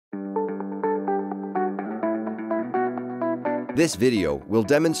This video will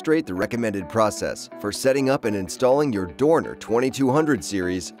demonstrate the recommended process for setting up and installing your Dorner 2200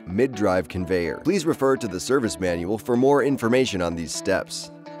 series mid-drive conveyor. Please refer to the service manual for more information on these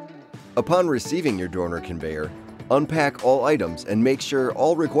steps. Upon receiving your Dorner conveyor, unpack all items and make sure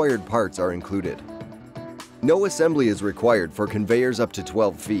all required parts are included. No assembly is required for conveyors up to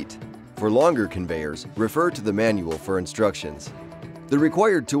 12 feet. For longer conveyors, refer to the manual for instructions. The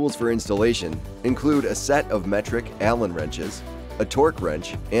required tools for installation include a set of metric Allen wrenches, a torque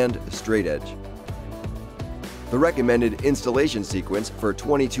wrench, and a straight edge. The recommended installation sequence for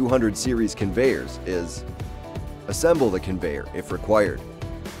 2200 series conveyors is: assemble the conveyor if required,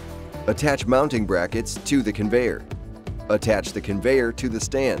 attach mounting brackets to the conveyor, attach the conveyor to the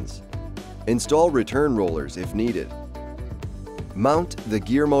stands, install return rollers if needed, mount the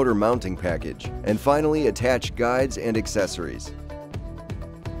gear motor mounting package, and finally attach guides and accessories.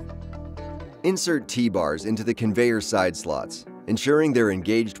 Insert T-bars into the conveyor side slots, ensuring they're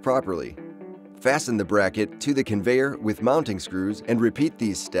engaged properly. Fasten the bracket to the conveyor with mounting screws and repeat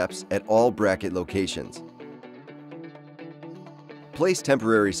these steps at all bracket locations. Place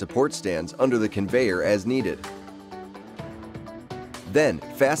temporary support stands under the conveyor as needed. Then,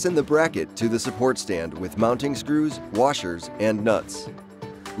 fasten the bracket to the support stand with mounting screws, washers, and nuts.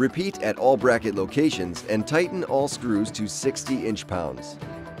 Repeat at all bracket locations and tighten all screws to 60 inch-pounds.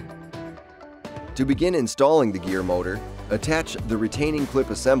 To begin installing the gear motor, attach the retaining clip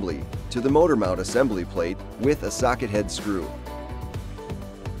assembly to the motor mount assembly plate with a socket head screw.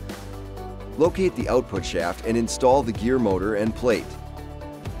 Locate the output shaft and install the gear motor and plate.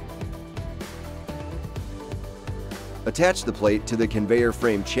 Attach the plate to the conveyor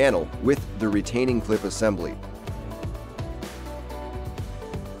frame channel with the retaining clip assembly.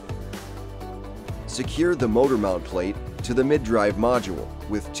 Secure the motor mount plate to the mid-drive module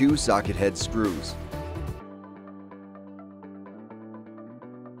with 2 socket head screws.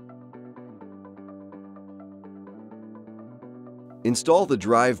 Install the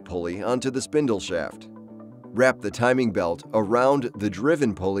drive pulley onto the spindle shaft. Wrap the timing belt around the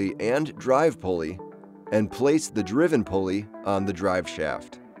driven pulley and drive pulley and place the driven pulley on the drive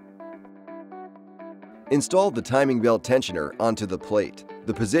shaft. Install the timing belt tensioner onto the plate.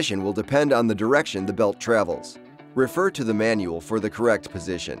 The position will depend on the direction the belt travels. Refer to the manual for the correct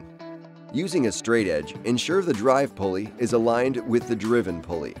position. Using a straight edge, ensure the drive pulley is aligned with the driven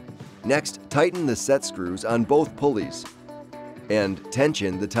pulley. Next, tighten the set screws on both pulleys and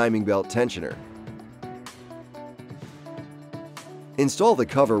tension the timing belt tensioner. Install the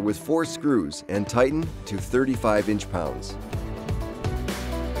cover with 4 screws and tighten to 35 inch-pounds.